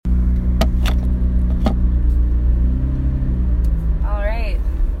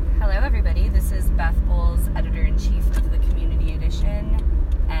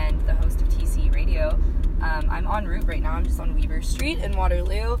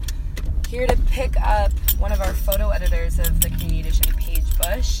Waterloo, here to pick up one of our photo editors of the Community Edition, Paige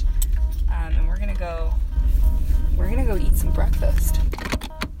Bush, and we're gonna go eat some breakfast.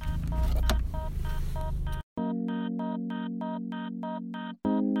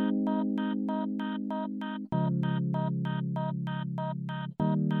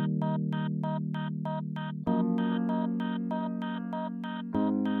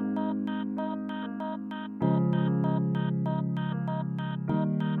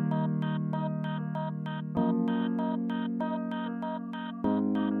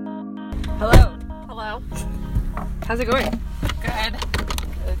 Hello. Hello. How's it going? Good.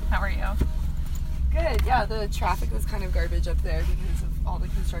 Good. How are you? Good. Yeah, the traffic was kind of garbage up there because of all the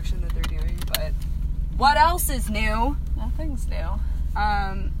construction that they're doing, but what else is new? Nothing's new.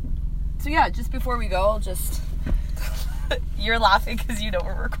 So yeah, just before we go, I'll just... You're laughing because you know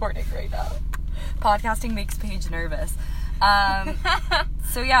we're recording right now. Podcasting makes Paige nervous.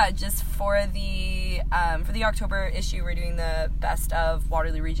 So yeah, just for the October issue, we're doing the best of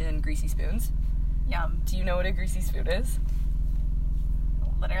Waterloo Region Greasy Spoons. Yum. Do you know what a greasy spoon is?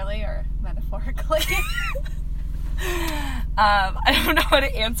 Literally or metaphorically? I don't know how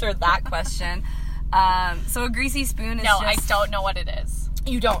to answer that question. So a greasy spoon is I don't know what it is.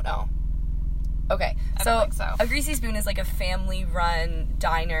 You don't know? Okay. I don't think so. A greasy spoon is like a family-run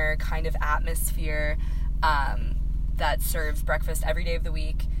diner kind of atmosphere that serves breakfast every day of the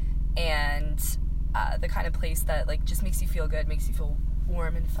week, and the kind of place that like just makes you feel good, makes you feel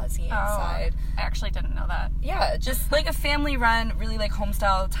warm and fuzzy inside. I actually didn't know that. Yeah, just like a family-run, really like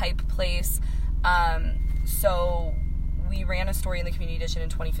homestyle type place. So we ran a story in the Community Edition in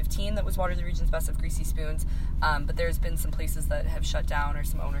 2015 that was Waterloo Region's best of Greasy Spoons, but there's been some places that have shut down or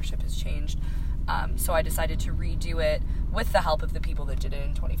some ownership has changed. So I decided to redo it with the help of the people that did it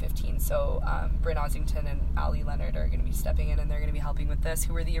in 2015. So Bryn Ossington and Ali Leonard are going to be stepping in, and they're going to be helping with this,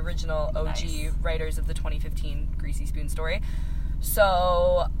 who were the original OG writers of the 2015 Greasy Spoon story.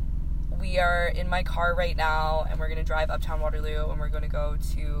 So we are in my car right now, and we're going to drive uptown Waterloo, and we're going to go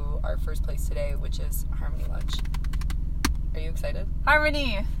to our first place today, which is Harmony Lunch. Are you excited?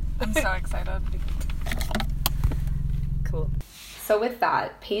 Harmony! I'm so excited. Cool. So with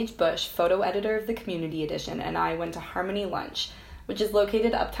that, Paige Bush, photo editor of the Community Edition, and I went to Harmony Lunch, which is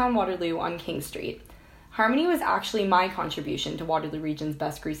located uptown Waterloo on King Street. Harmony was actually my contribution to Waterloo Region's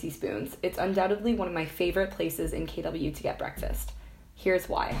best Greasy Spoons. It's undoubtedly one of my favorite places in KW to get breakfast. Here's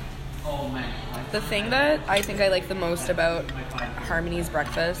why. The thing that I think I like the most about Harmony's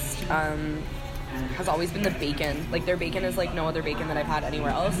breakfast has always been the bacon. Like, their bacon is like no other bacon that I've had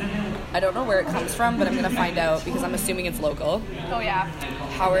anywhere else. I don't know where it comes from, but I'm going to find out because I'm assuming it's local. Oh, yeah.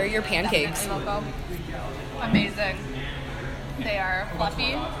 How are your pancakes? Definitely local. Amazing. They are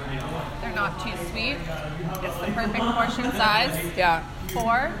fluffy. They're not too sweet. It's the perfect portion size. Yeah. 4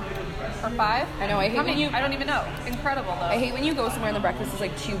 or 5. I know, I hate when you... I don't even know. Incredible, though. I hate when you go somewhere and the breakfast is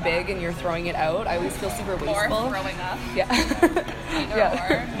like too big and you're throwing it out. I always feel super wasteful. Or throwing up. Yeah.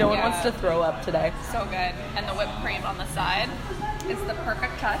 Either or. No one wants to throw up today. So good. And the whipped cream on the side is the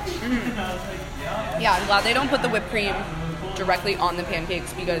perfect touch. Mm-hmm. Yeah, I'm glad they don't put the whipped cream directly on the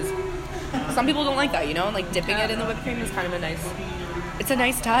pancakes because some people don't like that, you know? And like dipping it in the whipped cream is kind of a nice... It's a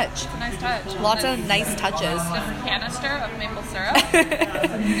nice touch. It's a nice touch. Lots of nice touches. This canister of maple syrup.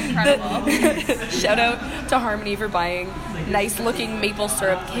 Incredible. Shout out to Harmony for buying nice looking maple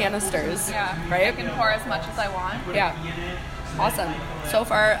syrup canisters. Yeah. Right? I can pour as much as I want. Yeah. Awesome. So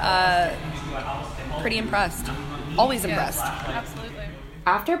far, pretty impressed. Always impressed. Absolutely.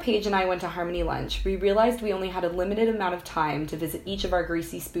 After Paige and I went to Harmony Lunch, we realized we only had a limited amount of time to visit each of our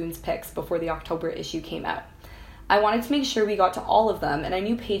Greasy Spoons picks before the October issue came out. I wanted to make sure we got to all of them, and I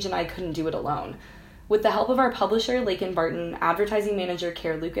knew Paige and I couldn't do it alone. With the help of our publisher, Lakin Barton, advertising manager,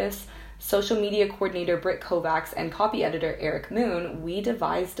 Care Lucas, social media coordinator, Britt Kovacs, and copy editor, Eric Moon, we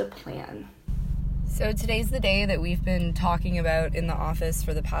devised a plan. So today's the day that we've been talking about in the office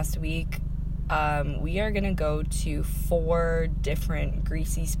for the past week. We are going to go to 4 different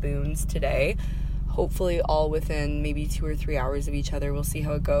Greasy Spoons today, hopefully all within maybe 2 or 3 hours of each other. We'll see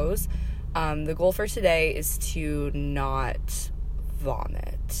how it goes. The goal for today is to not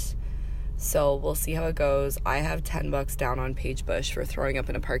vomit. So we'll see how it goes. I have $10 down on Paige Bush for throwing up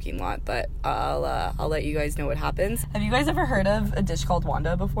in a parking lot, but I'll let you guys know what happens. Have you guys ever heard of a dish called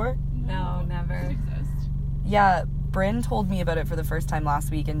Wanda before? No, never. Does it exist? Yeah, Bryn told me about it for the first time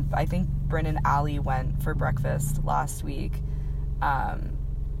last week, and I think Bryn and Ali went for breakfast last week.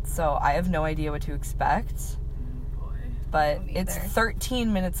 So I have no idea what to expect. But it's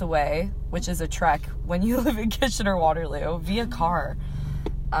 13 minutes away, which is a trek when you live in Kitchener-Waterloo via car.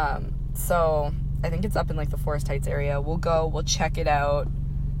 So I think it's up in, like, the Forest Heights area. We'll go. We'll check it out.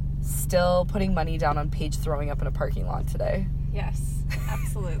 Still putting money down on Paige throwing up in a parking lot today. Yes,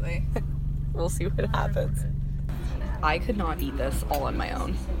 absolutely. We'll see what happens. I could not eat this all on my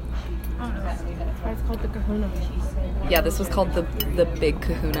own. Oh, no. It's called the Kahuna. Yeah, this was called the Big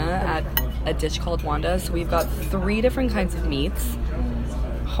Kahuna at a dish called Wanda. So we've got 3 different kinds of meats,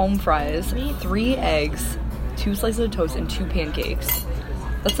 home fries, 3 eggs, 2 slices of toast, and 2 pancakes.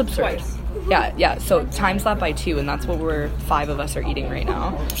 That's absurd. Twice. Yeah. So times that by 2, and that's what 5 of us are eating right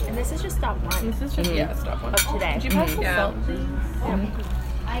now. And this is just stop one. This is just, Stop one. Of today. Did you pass the salt, please?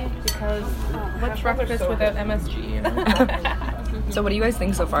 Because what's breakfast without MSG, you know? So what do you guys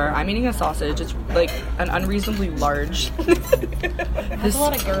think so far? I'm eating a sausage. It's like an unreasonably large. That's a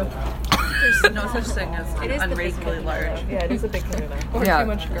lot of girth. There's no such thing as unreasonably large. Yeah, it is a big kahuna. Or too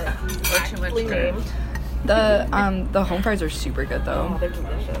much girth. Or too much girth. The home fries are super good though. Oh, they're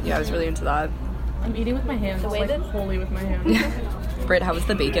delicious. Yeah, I was really into that. I'm eating with my hands. Like wholly with my hands. Britt, how was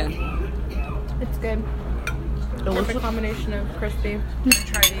the bacon? It's good. Perfect combination of crispy.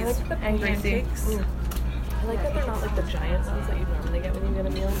 Try these and greasy. I like that they're not like the giant ones that you normally get when you get a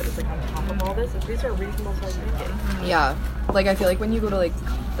meal, but it's like on top of all this. These are reasonable sized pancakes. Yeah, like I feel like when you go to like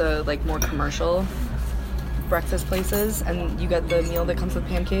the like more commercial breakfast places and you get the meal that comes with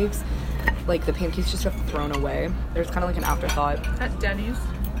pancakes, like the pancakes just get thrown away. There's kind of like an afterthought. At Denny's.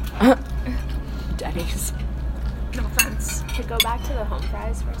 Denny's. No offense. To go back to the home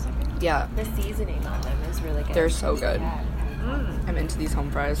fries for a second. Yeah. The seasoning on them is really good. They're so good. Yeah. I'm into these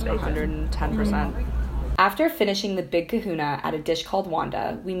home fries 110%. After finishing the Big Kahuna at a dish called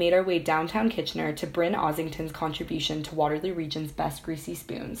Wanda, we made our way downtown Kitchener to Bryn Ossington's contribution to Waterloo Region's best greasy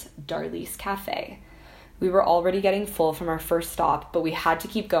spoons, Darlie's Cafe. We were already getting full from our first stop, but we had to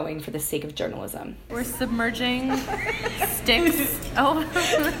keep going for the sake of journalism. We're submerging sticks. Oh.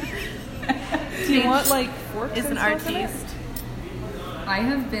 Do you want like forks? Is an artiste. I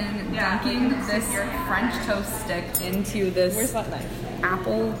have been dunking this French toast stick into this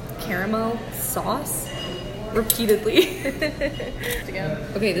apple caramel sauce repeatedly.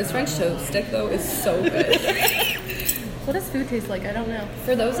 Okay, this French toast stick though is so good. What does food taste like? I don't know.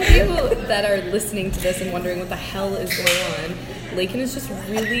 For those of you that are listening to this and wondering what the hell is going on, Lakin is just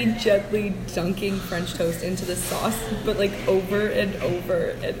really gently dunking French toast into the sauce, but like over and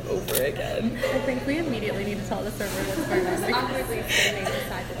over and over again. I think we immediately need to tell the server what's going on. Awkwardly standing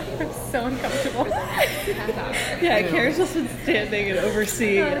beside the table. I'm so uncomfortable. Yeah, Kara's just been standing and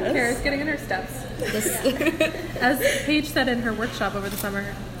overseeing us. Kara's getting in her steps. As Paige said in her workshop over the summer,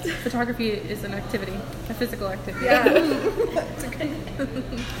 photography is an activity, a physical activity. Yeah. It's okay.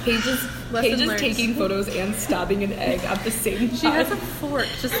 Paige is taking photos and stabbing an egg at the same time. She has a fork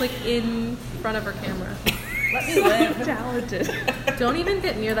just like in front of her camera. Let me live. Talented. Don't even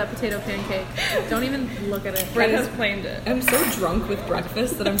get near that potato pancake. Don't even look at it. Brett has claimed it. I'm so drunk with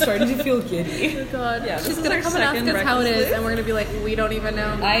breakfast that I'm starting to feel giddy. Oh God. Yeah, She's gonna come and ask us how it is, and we're gonna be like, we don't even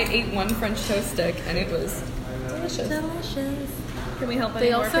know. I ate one French toast stick and it was delicious. Delicious. Can we help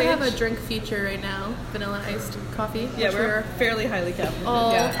They also have a drink feature right now, vanilla iced coffee. Yeah, we're fairly highly caffeinated.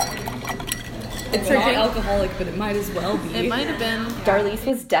 all. Yeah. It's not alcoholic, but it might as well be. It might have been. Darlie's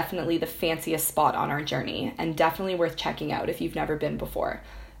was definitely the fanciest spot on our journey, and definitely worth checking out if you've never been before.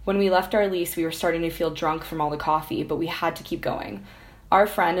 When we left Darlie's, we were starting to feel drunk from all the coffee, but we had to keep going. Our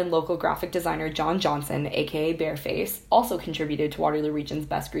friend and local graphic designer John Johnson, aka Bareface, also contributed to Waterloo Region's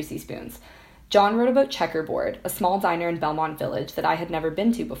best greasy spoons. John wrote about Checkerboard, a small diner in Belmont Village that I had never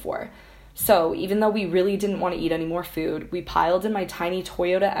been to before. So, even though we really didn't want to eat any more food, we piled in my tiny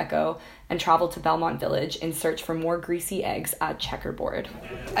Toyota Echo and traveled to Belmont Village in search for more greasy eggs at Checkerboard.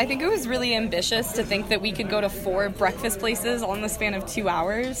 I think it was really ambitious to think that we could go to 4 breakfast places all in the span of 2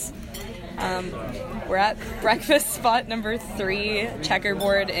 hours. We're at breakfast spot number 3,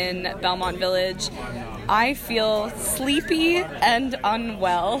 Checkerboard in Belmont Village. I feel sleepy and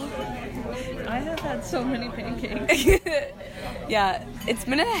unwell. I have had so many pancakes. Yeah, it's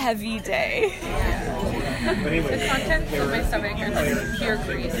been a heavy day. The contents of my stomach are like pure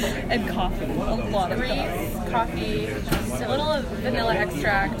grease. And coffee. A lot of Grease, coffee, just a little of vanilla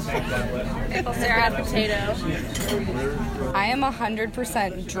extract, maple syrup, potato. I am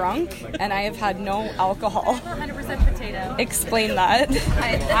 100% drunk, and I have had no alcohol. 100% potato. Explain that.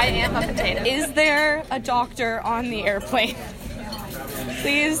 I am a potato. Is there a doctor on the airplane?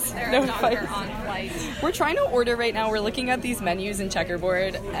 Please notify. On flight. We're trying to order right now. We're looking at these menus in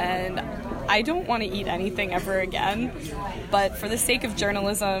Checkerboard, and I don't want to eat anything ever again, but for the sake of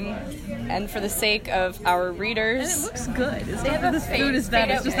journalism and for the sake of our readers... And it looks good. It's not that this food is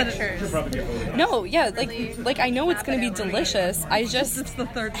bad, it's just that it's... No, yeah, like I know it's going to be delicious. I just it's the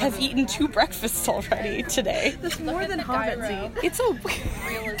third have eaten 2 breakfasts already today. That's more than hobbits eat. It's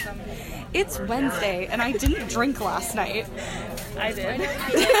realism. It's Wednesday, and I didn't drink last night. I did.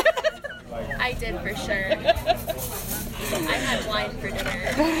 I did for sure. I had wine for dinner.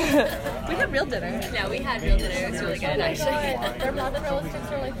 We had real dinner. Yeah, we had real dinner. It was really good, actually. Their mozzarella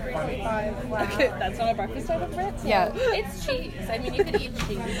sticks are like $3.25. Wow. Okay, that's not a breakfast item, Britt? Yeah. It's cheese. I mean, you could eat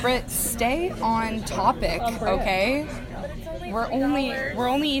cheese. Britt, stay on topic, okay? We're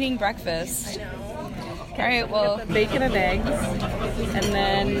only eating breakfast. All right, well, bacon and eggs, and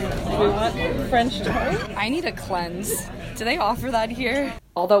then we want French toast. I need a cleanse. Do they offer that here?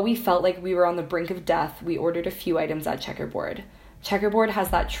 Although we felt like we were on the brink of death, we ordered a few items at Checkerboard. Checkerboard has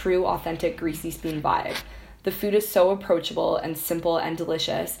that true, authentic Greasy Spoon vibe. The food is so approachable and simple and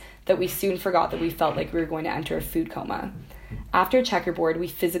delicious that we soon forgot that we felt like we were going to enter a food coma. After Checkerboard, we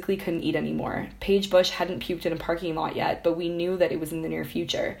physically couldn't eat anymore. Paige Bush hadn't puked in a parking lot yet, but we knew that it was in the near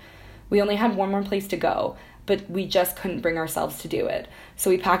future. We only had one more place to go, but we just couldn't bring ourselves to do it. So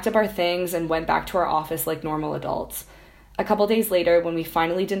we packed up our things and went back to our office like normal adults. A couple days later, when we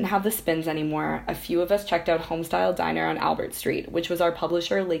finally didn't have the spins anymore, a few of us checked out Homestyle Diner on Albert Street, which was our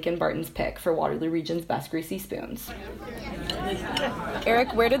publisher Lakin Barton's pick for Waterloo Region's best greasy spoons.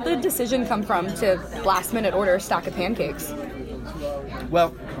 Eric, where did the decision come from to last minute order a stack of pancakes?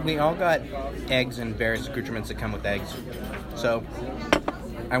 Well, we all got eggs and various accoutrements that come with eggs. So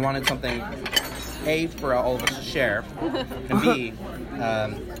I wanted something, A, for all of us to share, and B,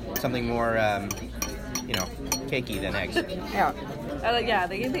 something more, cakey than eggs. Yeah. Yeah,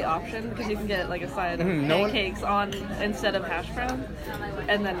 they gave the option because you can get like a side of pancakes on instead of hash browns,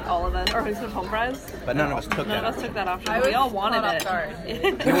 and then all of them, or instead of home fries. But none of us took that. None of us took that option. We all wanted it.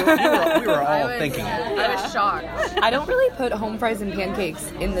 We were all thinking it. I was shocked. I don't really put home fries and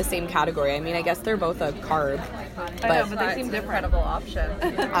pancakes in the same category. I mean, I guess they're both a carb. I know, but they seem different. Incredible option.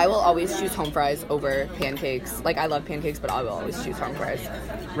 I will always choose home fries over pancakes. Like, I love pancakes, but I will always choose home fries.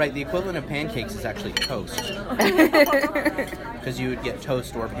 Right, the equivalent of pancakes is actually toast. Because you would get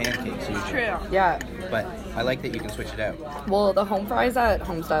toast or pancakes usually. True. Yeah. But I like that you can switch it out. Well, the home fries at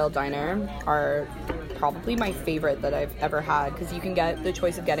Homestyle Diner are probably my favorite that I've ever had, because you can get the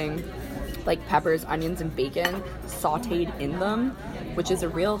choice of getting like peppers, onions, and bacon sauteed in them, which is a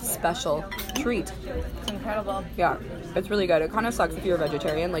real special treat. It's incredible. Yeah, it's really good. It kind of sucks if you're a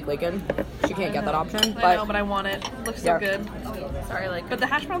vegetarian like Lakin. She can't get that option. I know, but I want it. It looks so good. Sorry, but the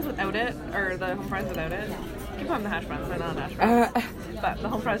hash browns without it, or the home fries without it, keep on the hash browns, they're not hash browns. But the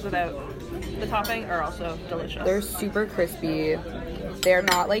home fries without the topping are also delicious. They're super crispy. They're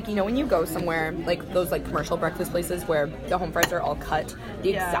not like, when you go somewhere, like those like commercial breakfast places where the home fries are all cut the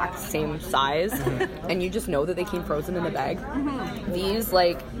exact same size, and you just know that they came frozen in a bag.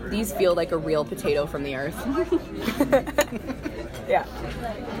 Mm-hmm. These feel like a real potato from the earth. Yeah.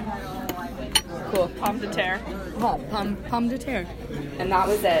 Cool. Pomme de terre. Oh, pomme de terre. And that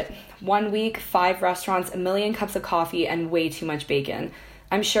was it. 1 week, 5 restaurants, 1 million cups of coffee, and way too much bacon.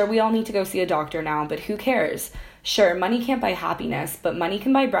 I'm sure we all need to go see a doctor now, but who cares? Sure, money can't buy happiness, but money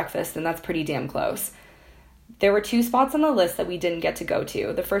can buy breakfast, and that's pretty damn close. There were 2 spots on the list that we didn't get to go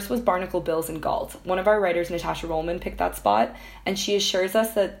to. The first was Barnacle Bill's in Galt. One of our writers, Natasha Rollman, picked that spot, and she assures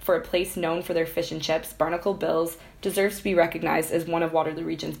us that for a place known for their fish and chips, Barnacle Bill's deserves to be recognized as one of Waterloo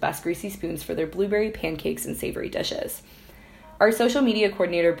Region's best greasy spoons for their blueberry pancakes and savory dishes. Our social media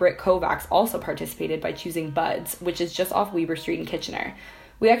coordinator, Britt Kovacs, also participated by choosing Bud's, which is just off Weber Street in Kitchener.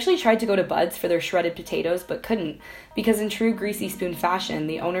 We actually tried to go to Bud's for their shredded potatoes, but couldn't, because in true Greasy Spoon fashion,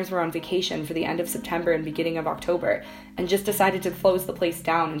 the owners were on vacation for the end of September and beginning of October, and just decided to close the place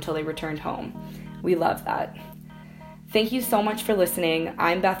down until they returned home. We love that. Thank you so much for listening.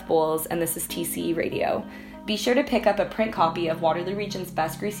 I'm Beth Bowles, and this is TCE Radio. Be sure to pick up a print copy of Waterloo Region's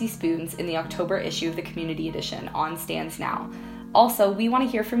Best Greasy Spoons in the October issue of the Community Edition on stands now. Also, we want to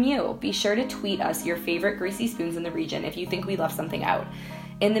hear from you. Be sure to tweet us your favorite greasy spoons in the region if you think we left something out.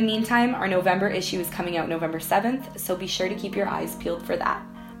 In the meantime, our November issue is coming out November 7th, so be sure to keep your eyes peeled for that.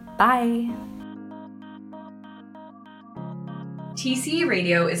 Bye! TCE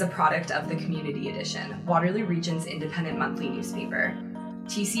Radio is a product of the Community Edition, Waterloo Region's independent monthly newspaper.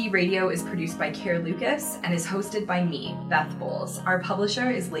 TCE Radio is produced by Care Lucas and is hosted by me, Beth Bowles. Our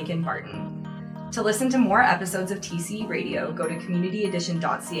publisher is Lakin Barton. To listen to more episodes of TCE Radio, go to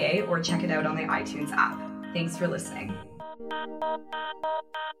communityedition.ca or check it out on the iTunes app. Thanks for listening.